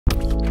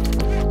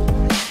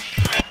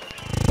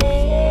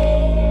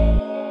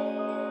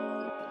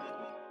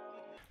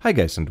Hi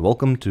guys and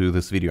welcome to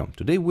this video.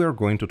 Today we are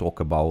going to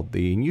talk about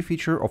the new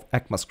feature of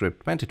ECMAScript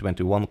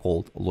 2021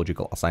 called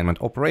logical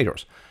assignment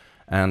operators.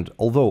 And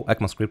although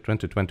ECMAScript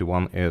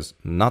 2021 is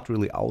not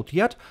really out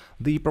yet,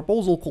 the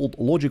proposal called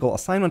logical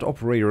assignment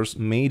operators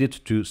made it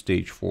to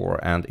stage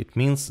 4, and it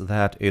means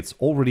that it's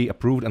already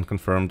approved and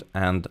confirmed,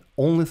 and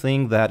only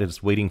thing that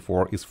it's waiting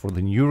for is for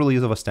the new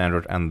release of a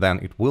standard, and then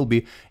it will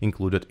be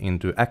included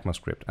into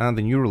ECMAScript, and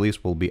the new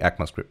release will be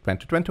ECMAScript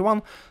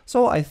 2021.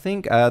 So I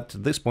think at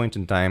this point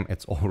in time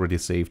it's already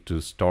safe to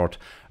start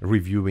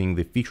reviewing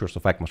the features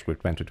of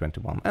ECMAScript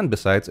 2021, and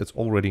besides it's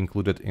already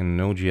included in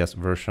Node.js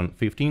version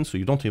 15, so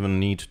you don't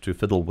even need to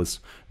fiddle with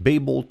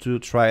Babel to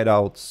try it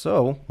out,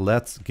 so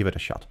let's give it a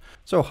shot.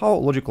 So how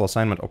logical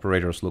assignment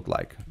operators look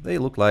like? They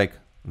look like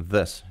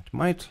this. It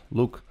might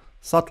look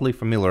subtly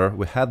familiar.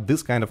 We had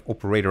this kind of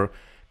operator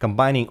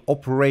combining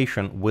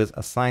operation with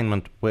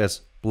assignment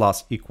with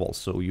plus equals.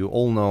 So you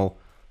all know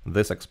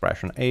this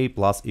expression, a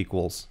plus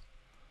equals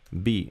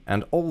b.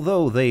 And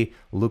although they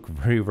look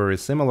very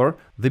similar,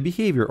 the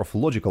behavior of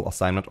logical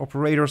assignment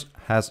operators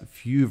has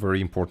few very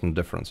important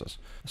differences.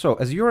 So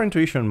as your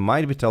intuition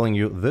might be telling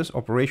you, this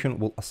operation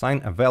will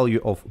assign a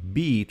value of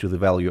b to the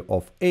value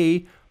of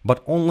a,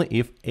 but only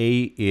if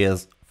a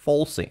is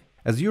falsy.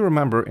 As you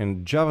remember,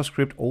 in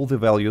JavaScript, all the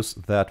values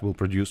that will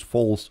produce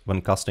false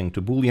when casting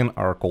to Boolean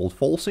are called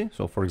falsy.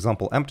 So for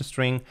example, empty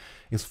string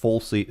is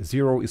falsy,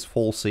 0 is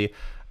falsy,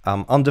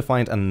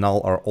 undefined and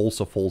null are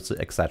also falsy,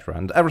 etc.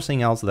 And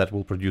everything else that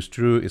will produce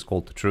true is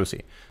called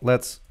trucy.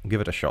 Let's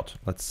give it a shot.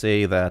 Let's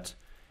say that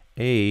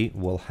a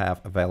will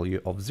have a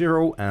value of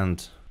 0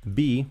 and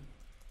b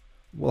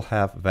will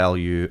have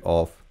value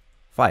of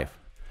 5.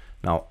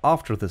 Now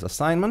after this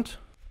assignment,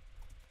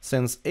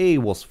 since a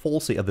was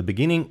falsy at the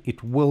beginning,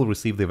 it will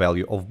receive the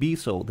value of b,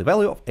 so the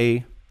value of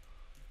a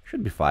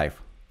should be 5.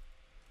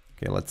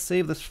 Okay, let's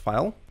save this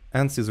file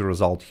and see the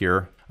result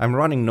here. I'm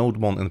running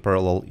NodeMon in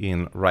parallel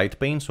in write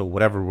pane, so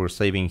whatever we're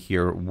saving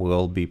here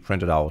will be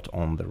printed out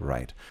on the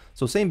right.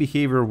 So same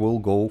behavior will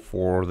go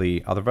for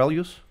the other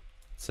values.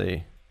 Let's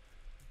say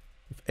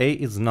if a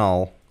is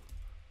null,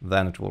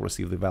 then it will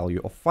receive the value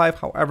of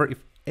 5. However,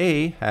 if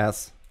a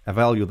has a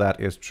value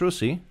that is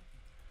trucy,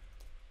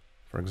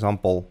 for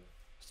example,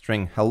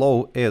 string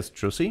hello is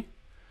trucy,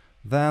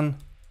 then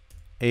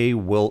a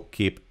will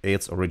keep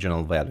its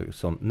original value.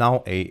 So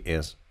now a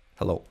is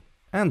hello.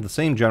 And the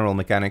same general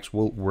mechanics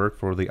will work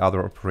for the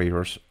other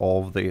operators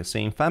of the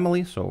same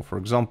family. So for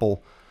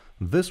example,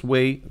 this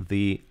way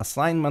the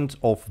assignment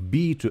of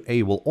b to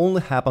a will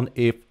only happen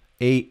if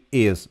a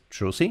is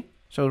trucy.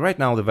 So right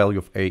now the value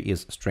of a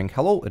is string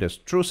hello, it is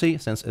trucy.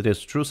 Since it is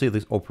trucy,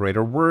 this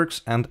operator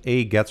works and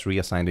a gets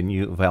reassigned a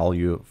new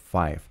value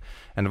 5.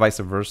 And vice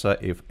versa,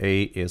 if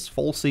a is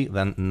falsy,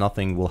 then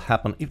nothing will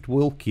happen. It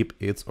will keep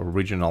its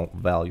original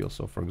value.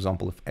 So for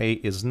example, if a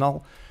is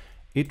null,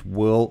 it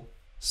will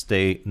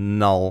stay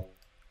null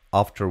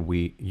after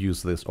we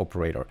use this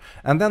operator.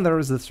 And then there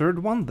is the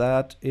third one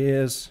that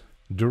is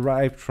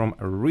derived from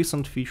a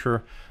recent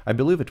feature. I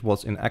believe it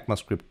was in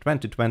ECMAScript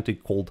 2020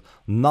 called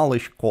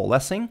nullish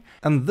coalescing.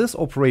 And this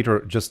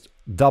operator just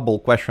double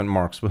question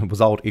marks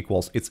without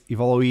equals. It's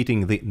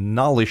evaluating the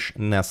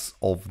nullishness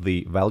of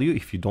the value.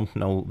 If you don't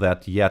know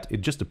that yet, it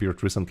just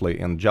appeared recently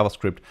in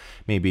JavaScript,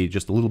 maybe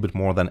just a little bit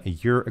more than a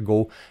year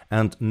ago.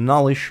 And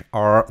nullish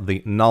are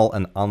the null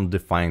and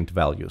undefined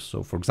values.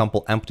 So for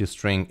example, empty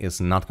string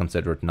is not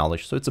considered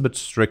nullish. So it's a bit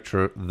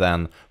stricter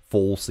than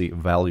falsy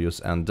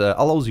values and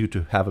allows you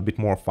to have a bit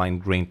more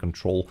fine-grained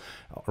control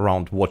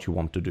around what you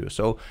want to do.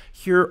 So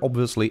here,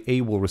 obviously,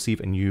 a will receive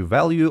a new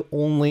value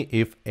only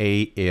if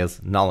a is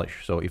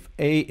nullish. So if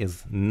a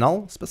is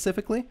null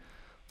specifically,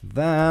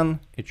 then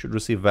it should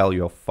receive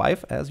value of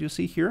 5, as you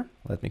see here.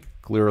 Let me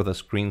clear the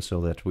screen so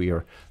that we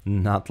are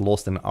not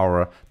lost in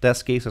our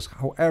test cases.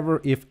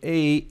 However, if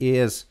a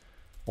is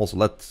also,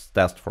 let's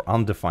test for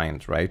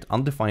undefined, right?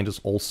 Undefined is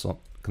also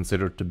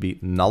considered to be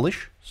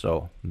nullish,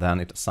 so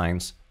then it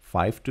assigns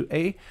 5 to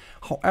a.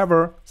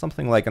 However,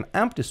 something like an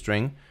empty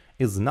string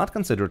is not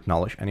considered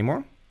nullish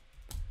anymore,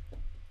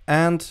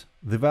 and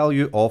the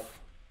value of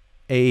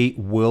a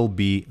will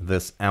be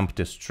this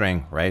empty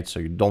string, right? So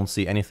you don't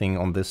see anything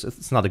on this.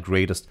 It's not the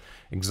greatest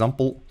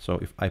example. So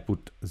if I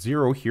put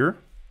 0 here,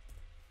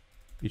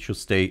 it should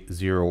stay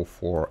 0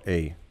 for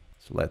a.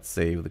 So let's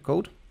save the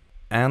code.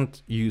 And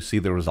you see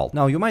the result.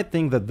 Now you might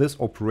think that this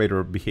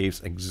operator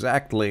behaves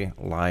exactly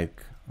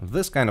like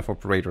this kind of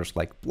operators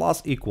like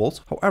plus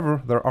equals.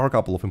 However, there are a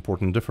couple of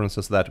important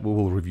differences that we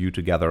will review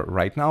together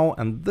right now,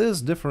 and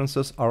these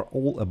differences are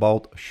all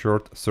about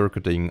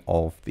short-circuiting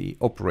of the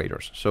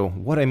operators. So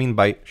what I mean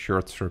by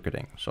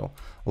short-circuiting? So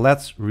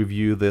let's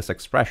review this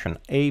expression,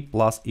 a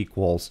plus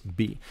equals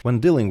b. When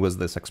dealing with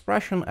this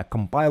expression, a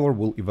compiler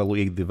will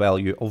evaluate the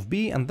value of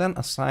b and then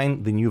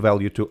assign the new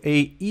value to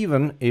a,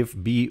 even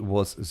if b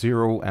was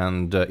 0,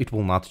 and it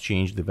will not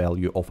change the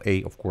value of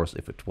a, of course,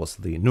 if it was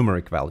the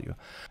numeric value.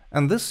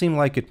 And this seemed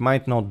like it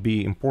might not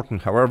be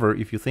important. However,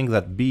 if you think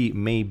that b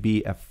may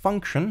be a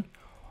function,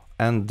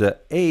 and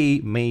A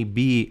may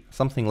be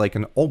something like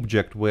an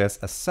object with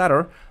a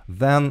setter,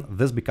 then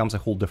this becomes a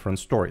whole different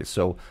story.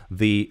 So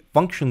the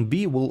function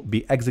B will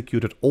be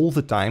executed all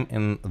the time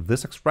in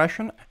this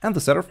expression, and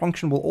the setter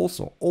function will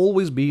also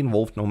always be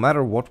involved no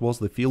matter what was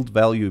the field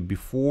value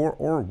before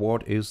or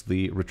what is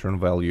the return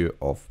value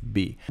of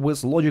B.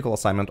 With logical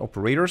assignment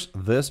operators,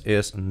 this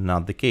is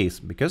not the case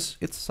because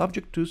it's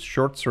subject to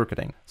short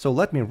circuiting. So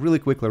let me really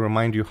quickly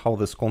remind you how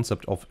this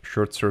concept of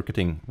short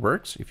circuiting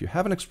works. If you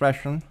have an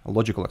expression, a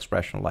logical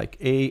expression like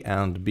A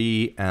and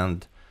B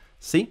and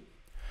C,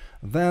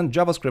 then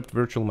JavaScript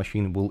virtual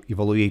machine will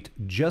evaluate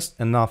just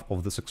enough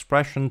of this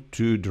expression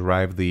to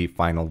derive the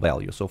final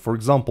value. So for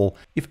example,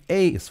 if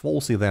A is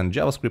falsy, then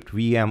JavaScript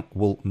VM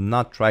will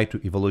not try to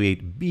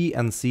evaluate B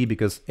and C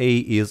because A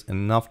is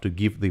enough to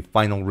give the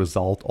final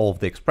result of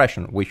the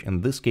expression, which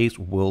in this case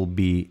will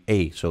be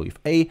A. So if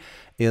A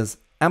is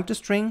empty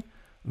string,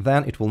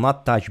 then it will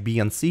not touch B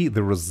and C.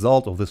 The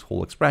result of this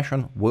whole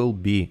expression will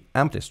be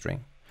empty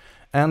string.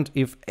 And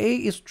if A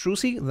is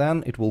truthy,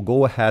 then it will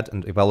go ahead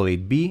and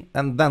evaluate B,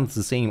 and then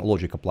the same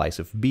logic applies.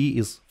 If B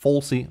is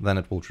falsy, then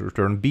it will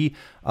return B,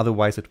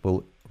 otherwise it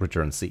will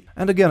return C.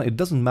 And again, it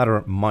doesn't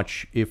matter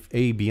much if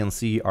A, B, and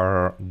C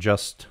are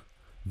just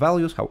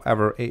values.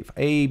 However, if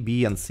A,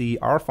 B, and C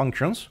are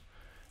functions,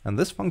 and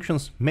these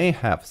functions may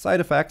have side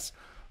effects,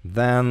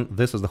 then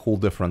this is the whole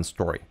different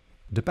story.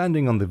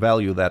 Depending on the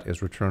value that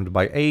is returned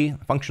by A,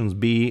 functions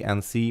B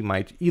and C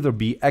might either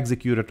be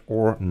executed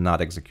or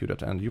not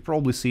executed. And you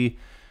probably see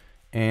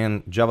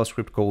in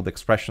JavaScript code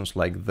expressions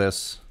like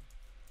this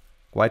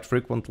quite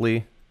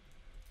frequently.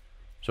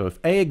 So if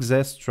A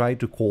exists, try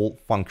to call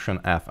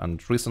function f.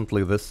 And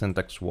recently this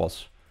syntax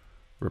was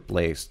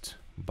replaced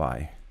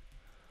by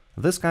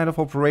this kind of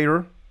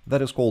operator that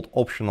is called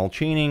optional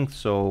chaining.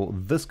 So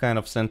this kind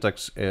of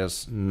syntax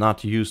is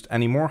not used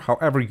anymore.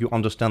 However, you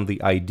understand the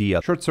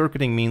idea. Short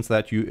circuiting means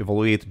that you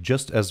evaluate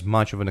just as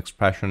much of an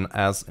expression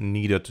as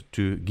needed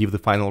to give the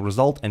final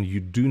result, and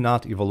you do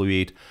not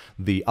evaluate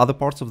the other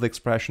parts of the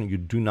expression. You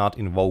do not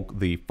invoke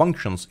the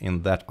functions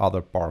in that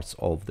other parts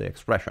of the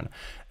expression.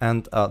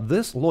 And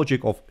this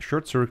logic of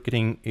short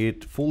circuiting,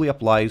 it fully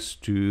applies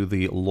to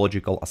the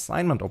logical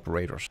assignment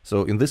operators.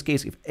 So in this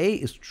case, if A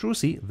is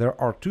truthy, there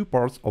are two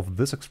parts of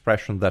this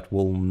expression that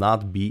will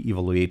not be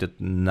evaluated,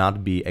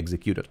 not be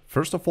executed.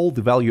 First of all,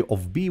 the value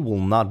of B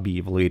will not be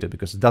evaluated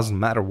because it doesn't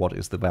matter what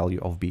is the value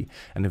of B.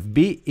 And if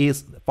B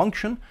is the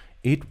function,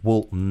 it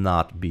will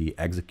not be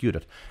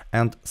executed.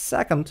 And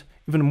second,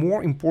 even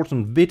more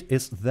important bit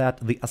is that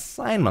the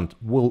assignment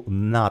will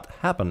not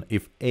happen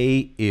if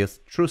A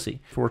is truthy.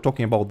 If we're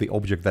talking about the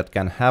object that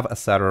can have a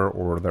setter,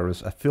 or there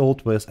is a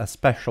field with a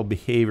special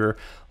behavior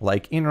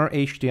like inner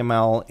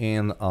HTML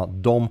in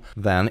DOM,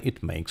 then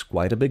it makes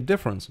quite a big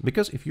difference.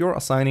 Because if you're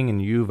assigning a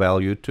new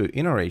value to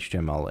inner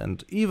HTML,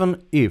 and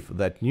even if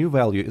that new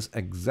value is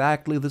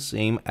exactly the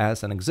same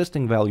as an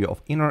existing value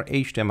of inner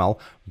HTML,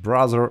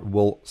 browser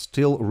will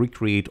still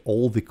recreate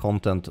all the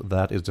content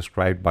that is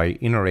described by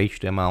inner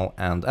HTML,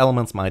 and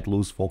elements might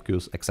lose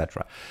focus,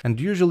 etc. And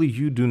usually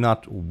you do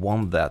not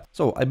want that.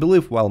 So I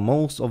believe while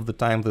most of the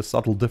time the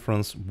subtle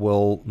difference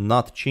will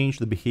not change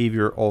the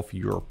behavior of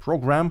your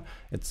program,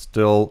 it's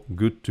still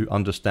good to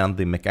understand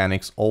the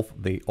mechanics of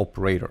the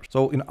operator.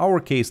 So in our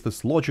case,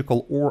 this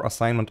logical or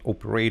assignment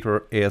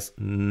operator is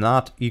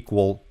not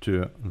equal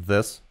to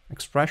this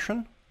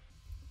expression.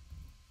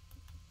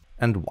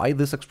 And why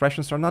these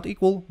expressions are not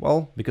equal?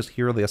 Well, because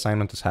here the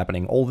assignment is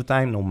happening all the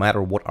time, no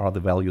matter what are the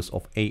values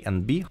of A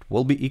and B,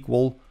 will be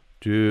equal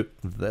to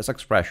this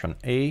expression,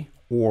 A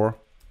or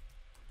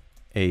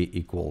A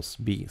equals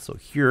B. So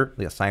here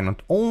the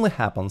assignment only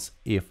happens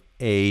if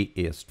A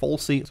is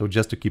falsy. So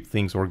just to keep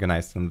things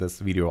organized in this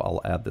video, I'll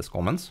add these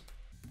comments.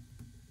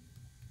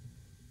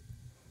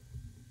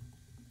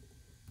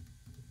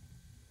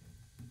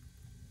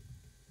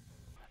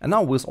 And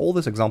now with all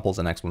these examples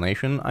and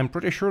explanation, I'm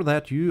pretty sure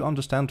that you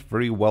understand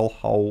very well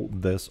how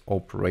these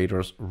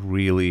operators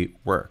really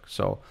work.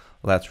 So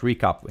let's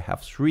recap. We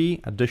have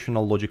three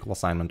additional logical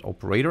assignment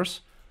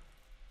operators.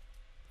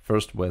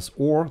 First with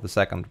or, the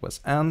second with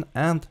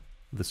and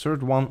the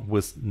third one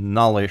with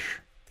nullish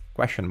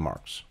question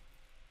marks.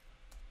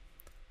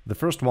 The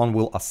first one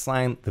will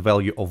assign the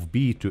value of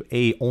B to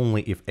A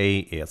only if A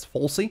is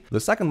falsy.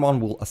 The second one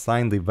will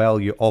assign the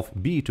value of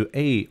B to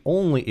A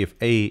only if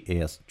A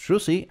is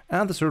truthy.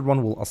 And the third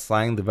one will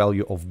assign the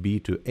value of B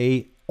to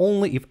A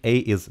only if A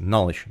is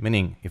nullish,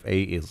 meaning if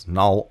A is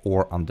null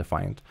or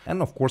undefined.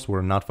 And of course,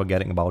 we're not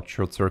forgetting about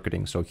short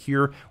circuiting. So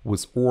here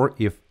with or,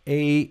 if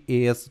A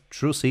is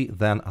truthy,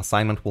 then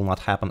assignment will not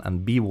happen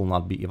and B will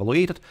not be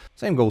evaluated.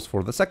 Same goes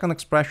for the second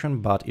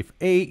expression, but if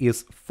A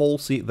is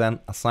falsy, then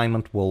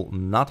assignment will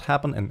not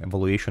happen and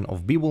evaluation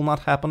of B will not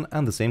happen.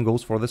 And the same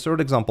goes for the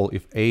third example.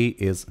 If A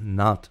is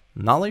not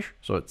nullish,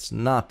 so it's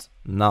not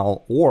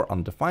null or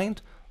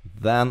undefined,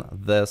 then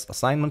this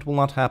assignment will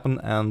not happen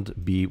and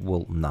B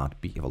will not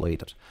be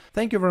evaluated.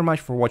 Thank you very much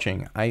for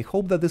watching. I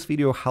hope that this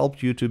video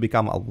helped you to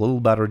become a little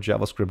better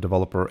JavaScript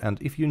developer,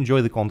 and if you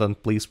enjoy the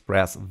content, please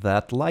press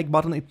that like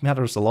button. It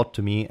matters a lot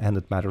to me and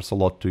it matters a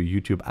lot to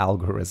YouTube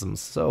algorithms,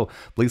 so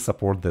please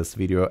support this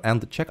video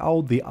and check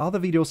out the other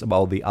videos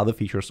about the other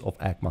features of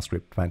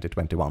ECMAScript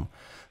 2021.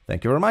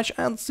 Thank you very much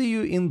and see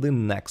you in the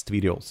next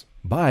videos.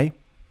 Bye!